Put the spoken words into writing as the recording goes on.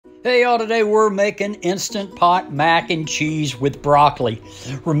Hey y'all, today we're making instant pot mac and cheese with broccoli.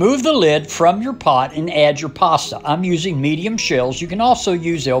 Remove the lid from your pot and add your pasta. I'm using medium shells. You can also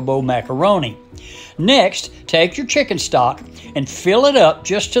use elbow macaroni. Next, take your chicken stock and fill it up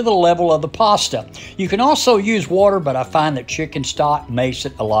just to the level of the pasta. You can also use water, but I find that chicken stock makes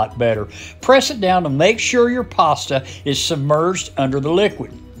it a lot better. Press it down to make sure your pasta is submerged under the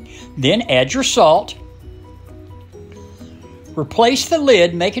liquid. Then add your salt. Replace the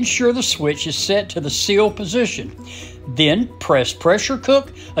lid, making sure the switch is set to the seal position. Then press pressure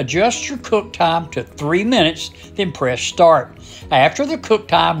cook, adjust your cook time to 3 minutes, then press start. After the cook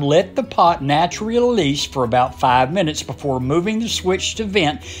time, let the pot naturally release for about 5 minutes before moving the switch to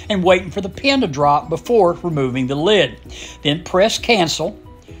vent and waiting for the pin to drop before removing the lid. Then press cancel,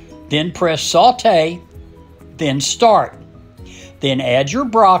 then press saute, then start. Then add your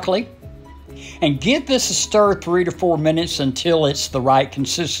broccoli, and give this a stir 3 to 4 minutes until it's the right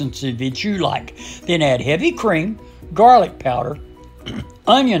consistency that you like. Then add heavy cream, garlic powder,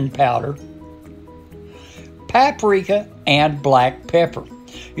 onion powder, paprika, and black pepper.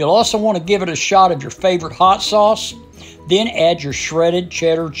 You'll also want to give it a shot of your favorite hot sauce. Then add your shredded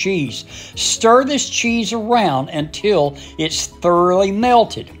cheddar cheese. Stir this cheese around until it's thoroughly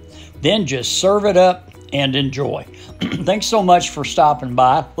melted. Then just serve it up and enjoy. Thanks so much for stopping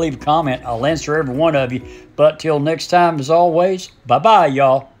by. Leave a comment. I'll answer every one of you. But till next time, as always, bye-bye,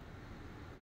 y'all.